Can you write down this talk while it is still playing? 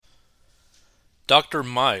Dr.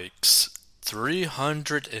 Mike's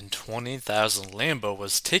 320,000 Lambo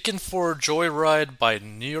was taken for a joyride by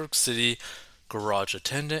New York City garage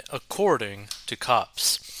attendant, according to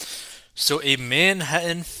cops. So, a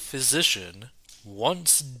Manhattan physician,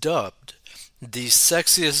 once dubbed the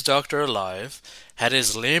sexiest doctor alive, had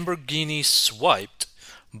his Lamborghini swiped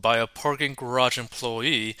by a parking garage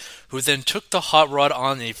employee who then took the hot rod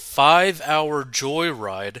on a 5 hour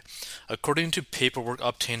joyride, according to paperwork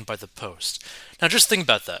obtained by the Post. Now, just think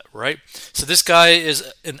about that, right? So, this guy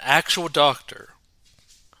is an actual doctor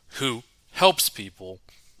who helps people,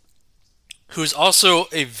 who's also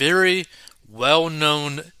a very well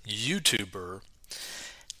known YouTuber,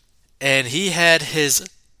 and he had his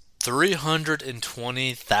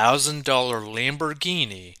 $320,000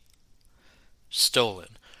 Lamborghini stolen.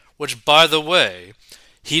 Which, by the way,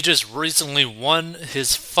 he just recently won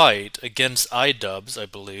his fight against iDubbbz, I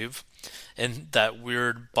believe, in that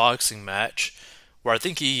weird boxing match where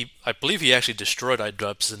I believe he actually destroyed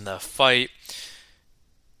iDubbbz in that fight,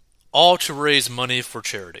 all to raise money for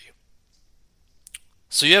charity.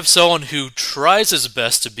 So you have someone who tries his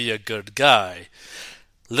best to be a good guy,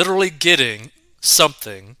 literally getting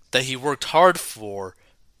something that he worked hard for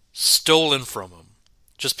stolen from him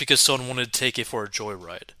just because someone wanted to take it for a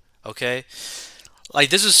joyride. Okay?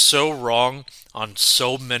 Like, this is so wrong on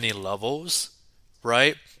so many levels,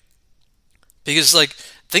 right? Because, like,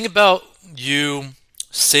 think about you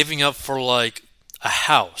saving up for, like, a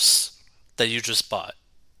house that you just bought.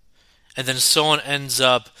 And then someone ends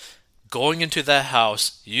up going into that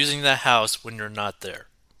house, using that house when you're not there,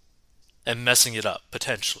 and messing it up,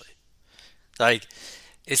 potentially. Like,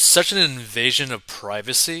 it's such an invasion of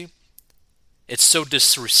privacy. It's so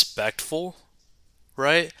disrespectful,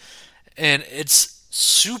 right? And it's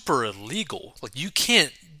super illegal. Like, you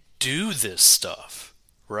can't do this stuff,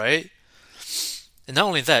 right? And not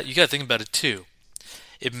only that, you gotta think about it too.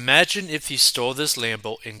 Imagine if he stole this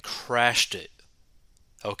Lambo and crashed it,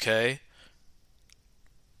 okay?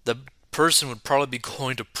 The person would probably be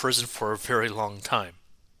going to prison for a very long time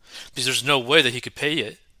because there's no way that he could pay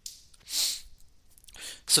it.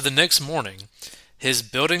 So the next morning, his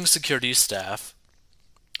building security staff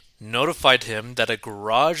notified him that a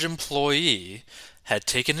garage employee had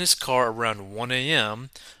taken his car around 1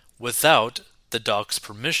 a.m. without the doc's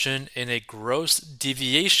permission in a gross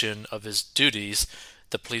deviation of his duties,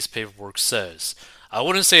 the police paperwork says. I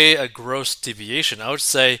wouldn't say a gross deviation, I would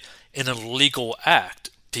say an illegal act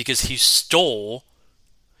because he stole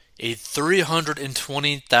a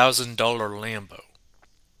 $320,000 Lambo.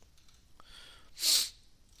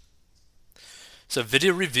 So,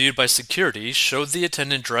 video reviewed by security showed the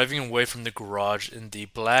attendant driving away from the garage in the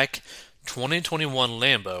black 2021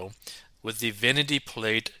 Lambo with the vanity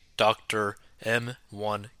plate Dr.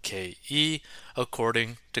 M1KE,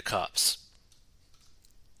 according to cops.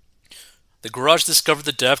 The garage discovered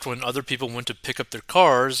the theft when other people went to pick up their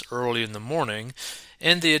cars early in the morning,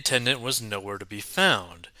 and the attendant was nowhere to be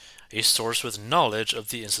found, a source with knowledge of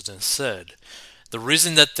the incident said. The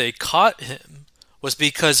reason that they caught him was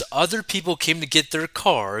because other people came to get their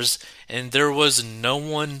cars and there was no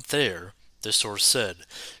one there, the source said.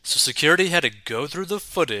 So security had to go through the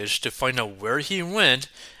footage to find out where he went,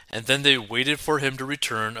 and then they waited for him to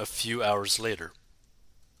return a few hours later.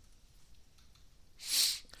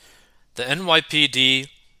 The NYPD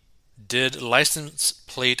did license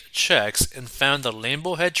plate checks and found the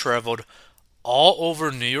Lambo had traveled all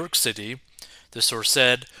over New York City, the source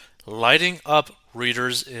said, lighting up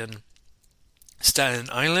readers in Staten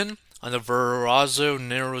Island, on the Verrazzo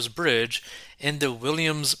Narrows Bridge, and the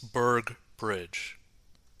Williamsburg Bridge.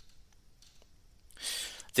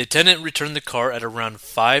 The attendant returned the car at around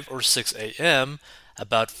 5 or 6 a.m.,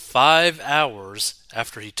 about 5 hours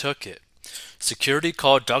after he took it. Security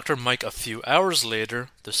called Dr. Mike a few hours later,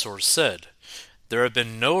 the source said. There have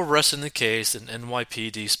been no arrests in the case, an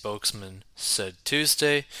NYPD spokesman said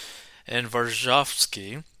Tuesday, and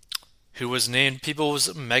Varshavsky, who was named People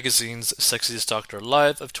Magazine's Sexiest Doctor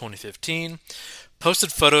Alive of 2015,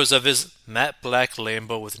 posted photos of his matte black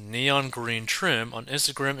Lambo with neon green trim on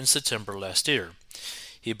Instagram in September last year.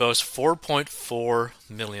 He boasts 4.4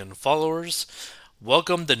 million followers.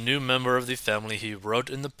 Welcome the new member of the family, he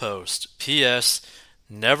wrote in the post. P.S.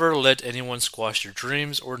 Never let anyone squash your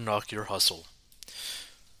dreams or knock your hustle.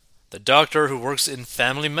 The doctor, who works in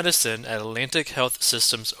family medicine at Atlantic Health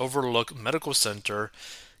Systems Overlook Medical Center,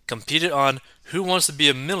 competed on Who Wants to Be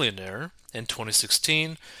a Millionaire in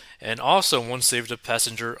 2016 and also once saved a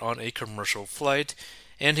passenger on a commercial flight,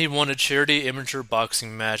 and he won a charity amateur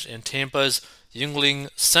boxing match in Tampa's Yuengling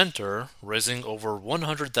Center, raising over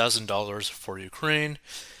 $100,000 for Ukraine,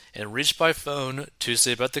 and reached by phone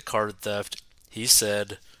Tuesday about the car theft He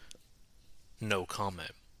said, no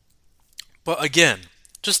comment. But again,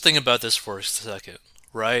 just think about this for a second,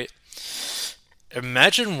 right?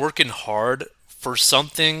 Imagine working hard for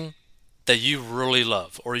something that you really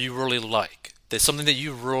love or you really like. That's something that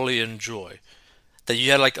you really enjoy. That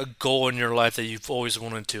you had like a goal in your life that you've always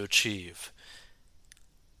wanted to achieve.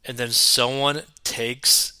 And then someone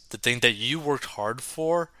takes the thing that you worked hard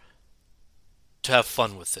for to have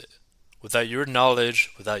fun with it. Without your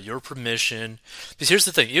knowledge, without your permission. Because here's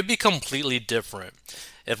the thing, it'd be completely different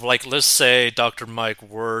if, like, let's say Dr. Mike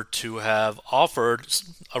were to have offered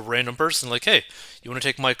a random person, like, hey, you want to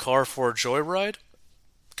take my car for a joyride?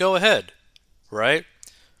 Go ahead, right?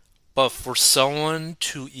 But for someone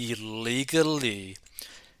to illegally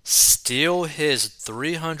steal his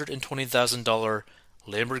 $320,000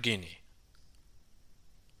 Lamborghini,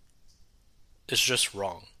 it's just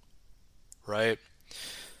wrong, right?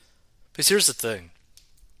 Because here's the thing.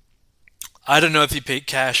 I don't know if he paid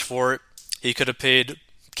cash for it. He could have paid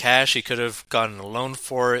cash. He could have gotten a loan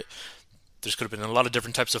for it. There could have been a lot of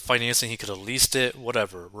different types of financing. He could have leased it,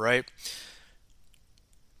 whatever, right?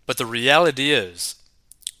 But the reality is,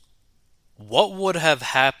 what would have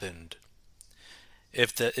happened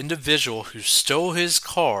if the individual who stole his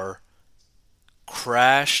car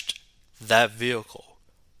crashed that vehicle?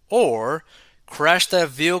 Or crashed that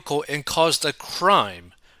vehicle and caused a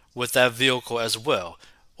crime with that vehicle as well?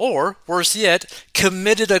 Or, worse yet,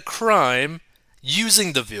 committed a crime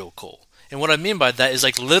using the vehicle. And what I mean by that is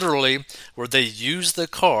like literally where they use the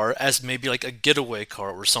car as maybe like a getaway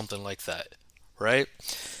car or something like that, right?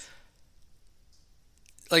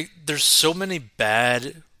 Like there's so many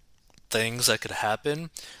bad things that could happen.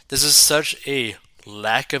 This is such a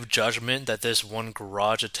lack of judgment that this one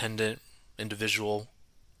garage attendant individual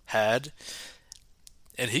had,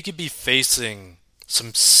 and he could be facing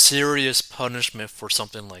some serious punishment for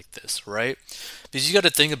something like this, right? Because you got to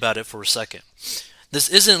think about it for a second. This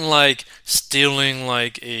isn't like stealing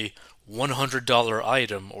like a $100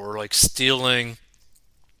 item or like stealing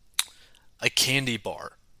a candy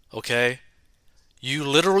bar, okay? You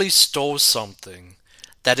literally stole something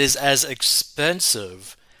that is as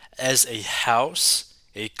expensive as a house,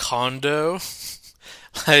 a condo.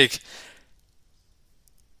 Like,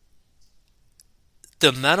 the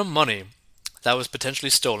amount of money that was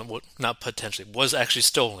potentially stolen, well, not potentially, was actually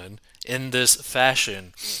stolen in this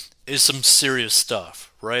fashion is some serious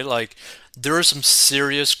stuff, right? Like, there are some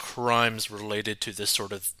serious crimes related to this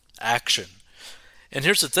sort of action. And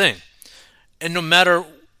here's the thing, and no matter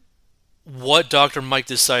what Dr. Mike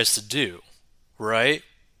decides to do, right,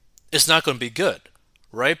 it's not going to be good,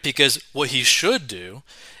 right? Because what he should do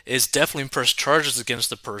is definitely press charges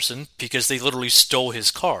against the person because they literally stole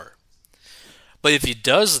his car. But if he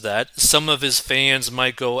does that, some of his fans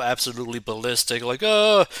might go absolutely ballistic, like,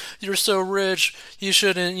 oh, you're so rich, you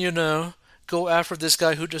shouldn't, go after this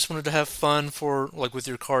guy who just wanted to have fun for, like, with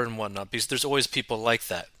your car and whatnot, because there's always people like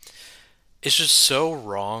that. It's just so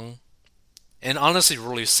wrong, and honestly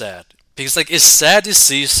really sad. Because, like, it's sad to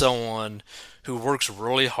see someone who works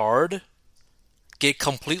really hard get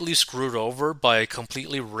completely screwed over by a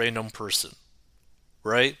completely random person,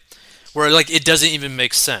 right? Where, like, it doesn't even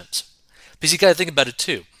make sense. Because you gotta think about it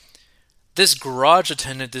too. This garage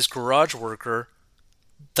attendant, this garage worker,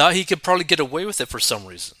 thought he could probably get away with it for some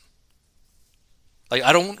reason. Like,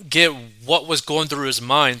 I don't get what was going through his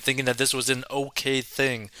mind thinking that this was an okay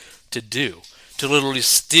thing to do. To literally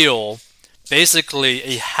steal basically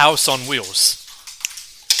a house on wheels.